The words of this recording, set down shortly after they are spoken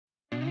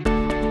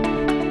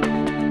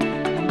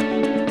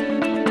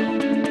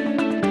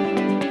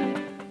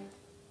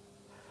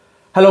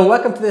Hello,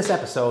 welcome to this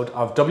episode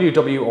of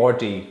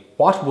WWRD,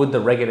 What Would the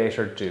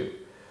Regulator Do?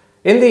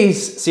 In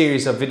these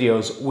series of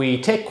videos,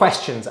 we take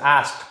questions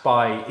asked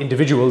by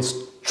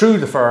individuals through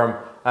the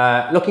firm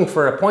looking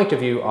for a point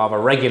of view of a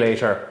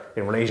regulator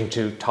in relation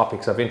to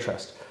topics of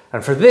interest.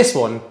 And for this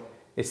one,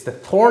 it's the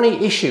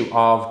thorny issue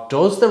of,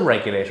 does the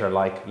regulator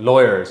like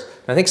lawyers?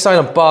 And I think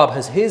Silent Bob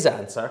has his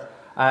answer.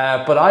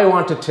 But I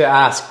wanted to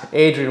ask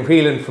Adrian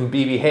Whelan from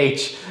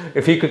BBH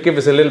if he could give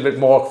us a little bit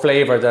more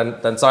flavour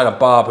than Silent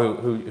Bob,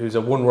 who's a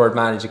one-word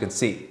man, as you can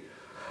see.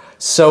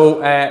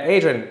 So,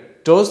 Adrian,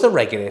 does the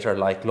regulator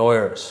like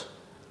lawyers?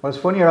 Well,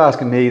 it's funny you're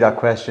asking me that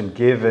question,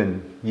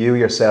 given you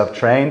yourself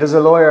trained as a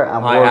lawyer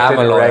and worked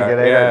in a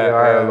regulator. Yeah, you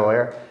are a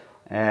lawyer.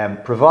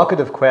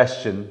 Provocative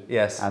question.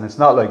 Yes. And it's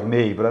not like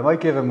me, but I might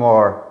give a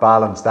more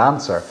balanced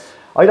answer.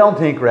 I don't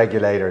think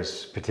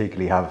regulators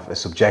particularly have a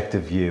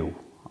subjective view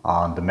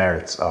on the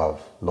merits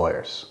of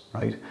lawyers,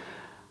 right?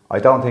 I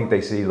don't think they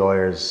see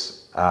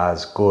lawyers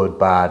as good,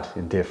 bad,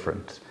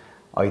 indifferent.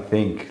 I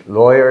think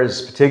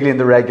lawyers, particularly in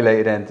the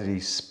regulated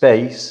entities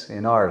space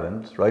in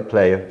Ireland, right,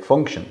 play a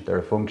function. They're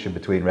a function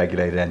between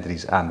regulated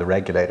entities and the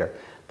regulator.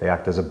 They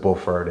act as a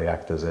buffer, they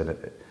act as an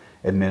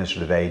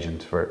administrative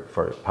agent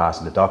for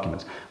passing the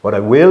documents. What I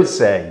will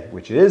say,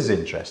 which is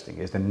interesting,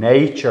 is the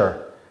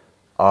nature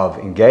of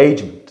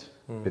engagement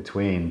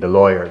between the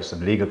lawyers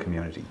and the legal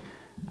community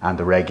and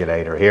the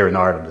regulator here in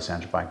Ireland, the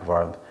Central Bank of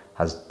Ireland,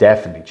 has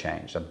definitely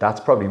changed. And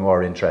that's probably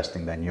more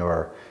interesting than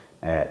your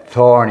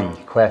thorny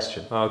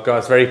question. Oh God,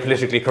 it's very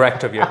politically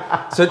correct of you.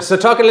 so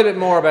talk a little bit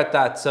more about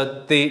that.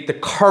 So the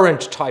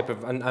current type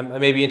of, and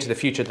maybe into the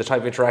future, the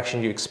type of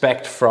interaction you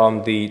expect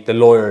from the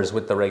lawyers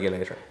with the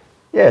regulator.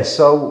 Yeah,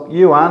 so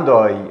you and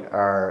I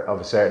are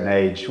of a certain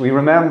age. We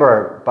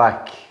remember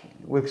back,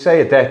 we'll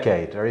say a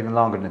decade or even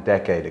longer than a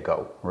decade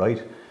ago,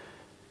 right?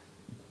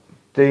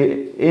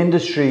 The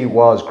industry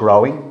was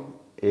growing,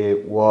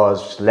 it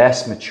was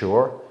less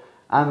mature,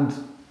 and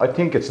I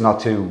think it's not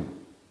too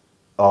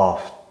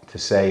off to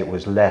say it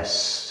was less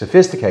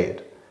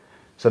sophisticated.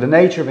 So the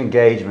nature of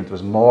engagement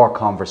was more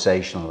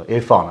conversational,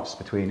 if honest,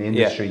 between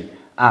industry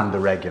and the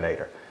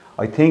regulator.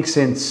 I think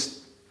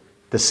since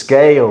the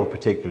scale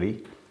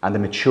particularly and the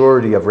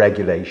maturity of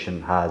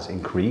regulation has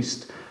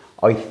increased,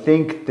 I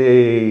think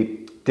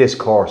the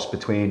discourse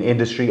between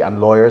industry and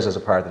lawyers as a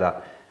part of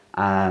that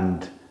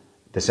and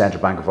the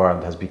Central Bank of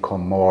Ireland has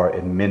become more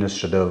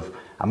administrative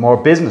and more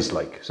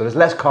business-like. So there's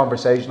less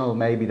conversational,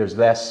 maybe there's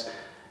less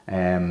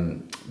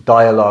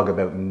dialogue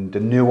about the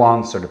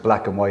nuance or the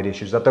black and white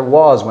issues that there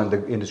was when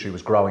the industry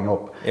was growing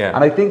up. Yeah.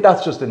 And I think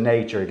that's just the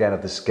nature, again,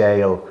 of the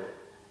scale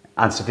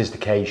and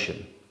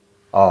sophistication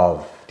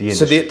of the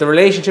industry. So the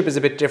relationship is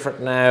a bit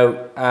different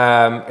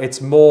now.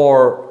 It's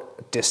more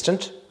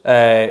distant,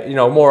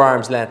 more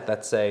arm's length,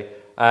 let's say.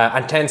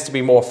 And tends to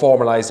be more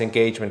formalised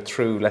engagement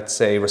through, let's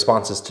say,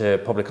 responses to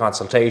public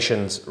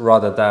consultations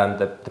rather than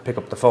the pick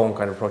up the phone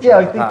kind of approach. Yeah,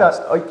 I think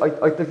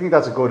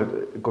that's a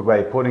good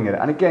way of putting it.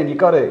 And again, you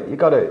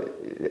gotta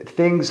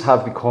things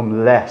have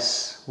become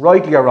less,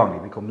 rightly or wrongly,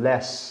 become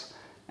less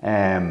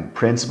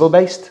principle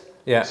based.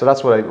 Yeah. So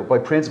that's what by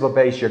principle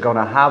based, you're going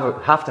to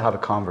have to have a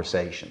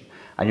conversation,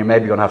 and you're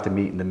maybe going to have to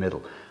meet in the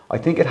middle. I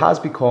think it has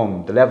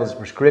become, the levels of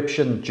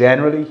prescription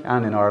generally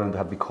and in Ireland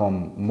have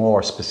become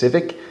more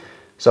specific.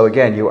 So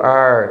again, you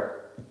are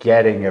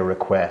getting a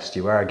request,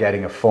 you are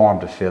getting a form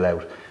to fill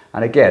out.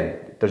 And again,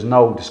 there's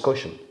no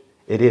discussion.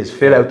 It is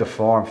fill out the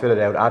form, fill it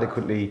out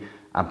adequately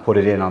and put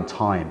it in on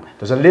time.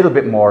 There's a little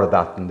bit more of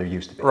that than there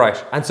used to be.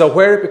 Right. And so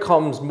where it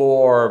becomes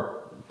more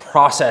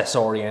process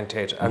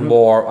oriented and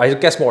more, I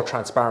guess more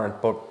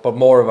transparent, but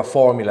more of a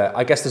formula,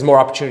 I guess there's more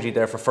opportunity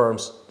there for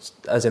firms,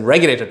 as in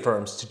regulated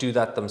firms, to do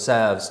that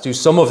themselves, do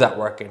some of that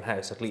work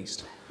in-house at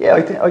least. Yeah,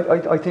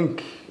 I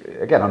think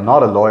again, I'm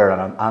not a lawyer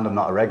and I'm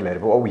not a regulator,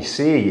 but what we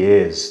see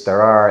is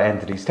there are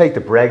entities, take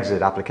the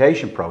Brexit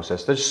application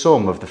process, there's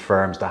some of the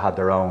firms that had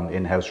their own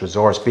in-house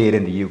resource, be it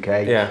in the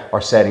UK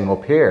or setting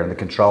up here, and the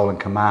control and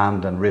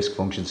command and risk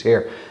functions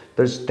here.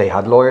 They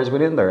had lawyers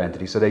within their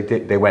entity, so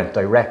they went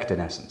direct in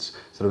essence.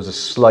 So there was a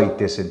slight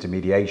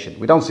disintermediation.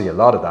 We don't see a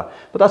lot of that,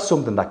 but that's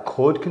something that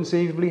could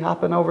conceivably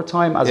happen over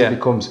time as it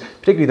becomes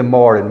particularly the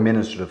more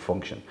administrative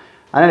function.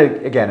 And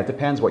then again, it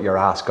depends what your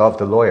ask of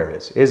the lawyer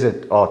is. Is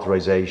it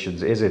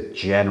authorizations? Is it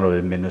general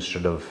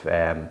administrative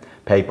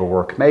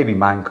paperwork? Maybe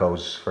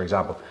Mancos, for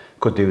example,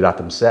 could do that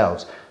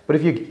themselves. But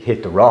if you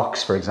hit the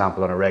rocks, for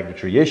example, on a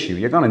regulatory issue,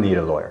 you're going to need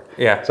a lawyer.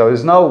 Yeah. So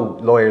there's no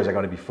lawyers are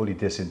going to be fully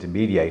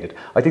disintermediated.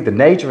 I think the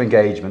nature of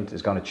engagement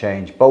is going to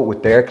change both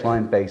with their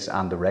client base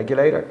and the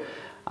regulator.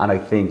 And I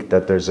think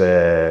that there's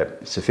a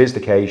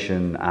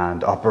sophistication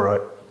and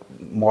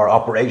more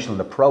operational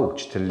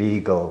approach to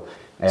legal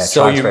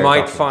so you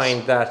might documents.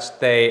 find that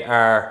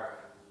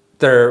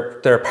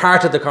they're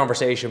part of the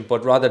conversation,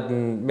 but rather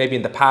than maybe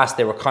in the past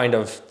they were kind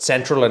of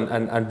central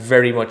and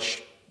very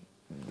much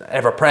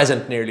ever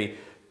present nearly,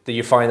 that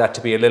you find that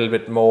to be a little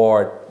bit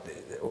more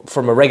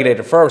from a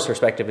regulated firm's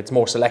perspective, it's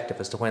more selective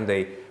as to when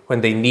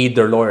they need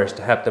their lawyers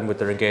to help them with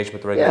their engagement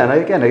with the regulator. Yeah,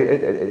 and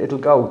again, it'll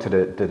go to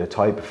the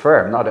type of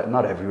firm.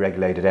 Not every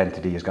regulated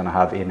entity is going to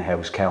have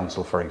in-house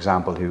counsel, for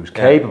example, who's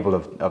capable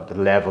of the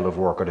level of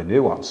work or the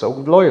nuance. So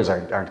lawyers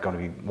aren't going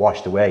to be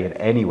washed away in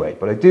any way.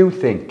 But I do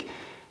think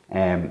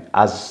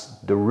as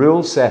the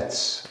rule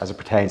sets as it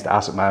pertains to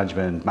asset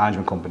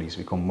management companies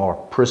become more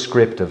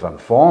prescriptive and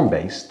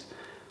form-based,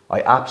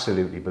 I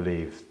absolutely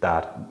believe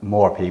that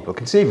more people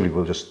conceivably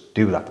will just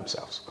do that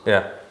themselves.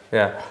 Yeah,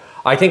 yeah.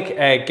 I think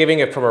giving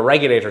it from a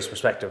regulator's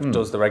perspective,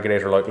 does the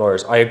regulator like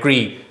lawyers? I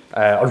agree,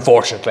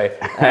 unfortunately.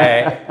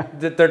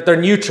 They're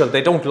neutral,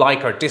 they don't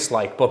like or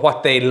dislike, but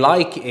what they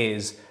like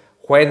is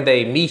when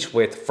they meet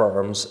with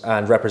firms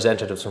and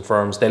representatives from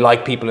firms, they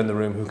like people in the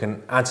room who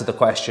can answer the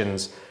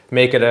questions,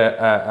 make it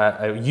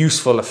a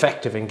useful,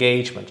 effective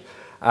engagement.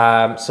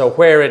 So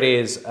where it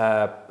is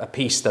a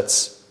piece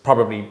that's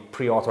probably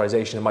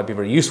pre-authorization, it might be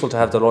very useful to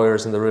have the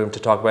lawyers in the room to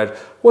talk about it.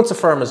 Once a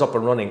firm is up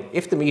and running,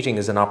 if the meeting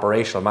is an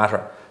operational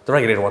matter, the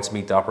regulator wants to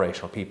meet the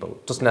operational people,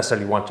 doesn't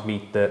necessarily want to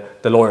meet the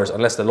lawyers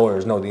unless the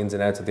lawyers know the ins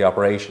and outs of the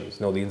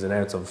operations, know the ins and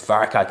outs of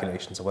VAR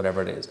calculations or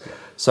whatever it is.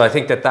 So I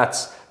think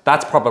that's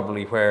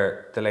probably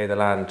where the lay of the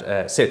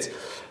land sits.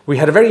 We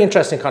had a very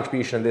interesting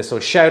contribution on this, so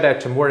shout out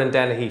to Muireann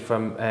Dennehy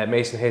from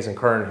Mason, Hayes and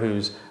Curran,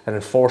 who's an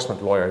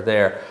enforcement lawyer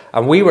there.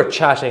 And we were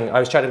chatting, I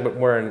was chatting with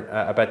Muireann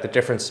about the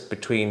difference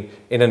between,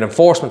 in an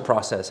enforcement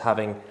process,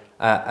 having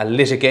a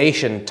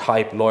litigation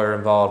type lawyer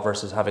involved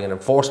versus having an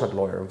enforcement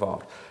lawyer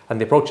involved. And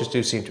the approaches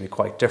do seem to be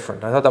quite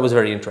different. I thought that was a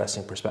very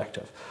interesting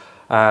perspective.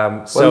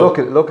 Well,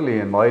 luckily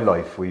in my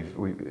life,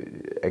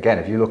 again,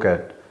 if you look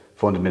at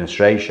fund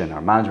administration or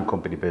management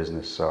company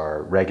business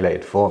or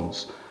regulated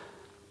funds,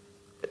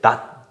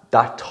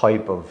 that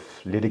type of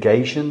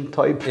litigation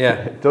type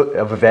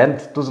of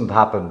event doesn't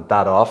happen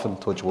that often,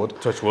 touch wood.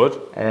 Touch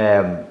wood.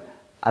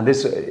 And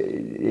this,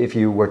 if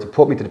you were to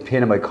put me to the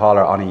pin of my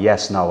collar on a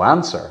yes-no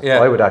answer,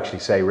 I would actually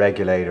say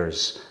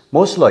regulators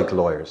must like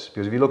lawyers,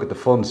 because if you look at the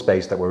fund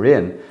space that we're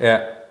in,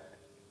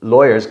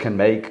 lawyers can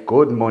make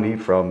good money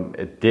from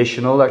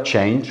additional or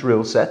changed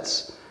rule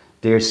sets.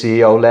 Dear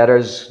CEO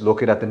letters,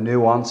 looking at the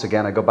nuance,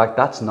 again, I go back,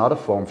 that's not a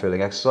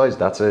form-filling exercise.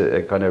 That's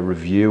a kind of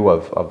review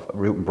of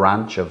root and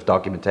branch of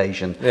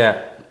documentation,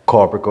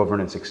 corporate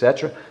governance,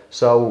 etc.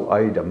 So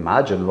I'd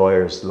imagine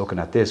lawyers looking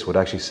at this would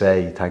actually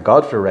say, thank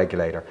God for a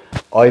regulator.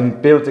 I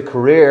built a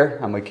career,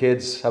 and my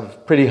kids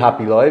have pretty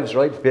happy lives,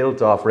 right?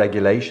 Built off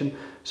regulation.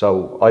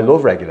 So I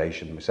love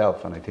regulation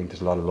myself, and I think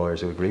there's a lot of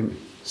lawyers who agree with me.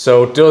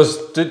 So do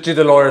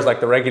the lawyers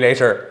like the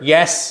regulator?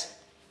 Yes.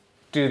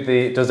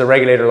 Does the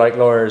regulator like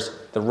lawyers?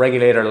 The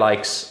regulator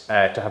likes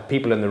to have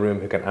people in the room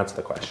who can answer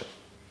the question.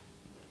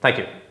 Thank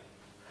you.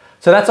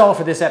 So that's all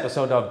for this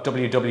episode of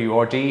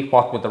WWRD,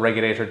 What Would the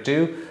Regulator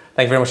Do?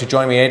 Thank you very much for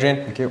joining me, Adrian.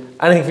 Thank you.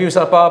 Anything for you,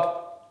 Silent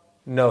Bob?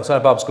 No,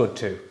 Silent Bob's good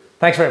too.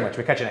 Thanks very much.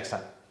 We'll catch you next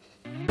time.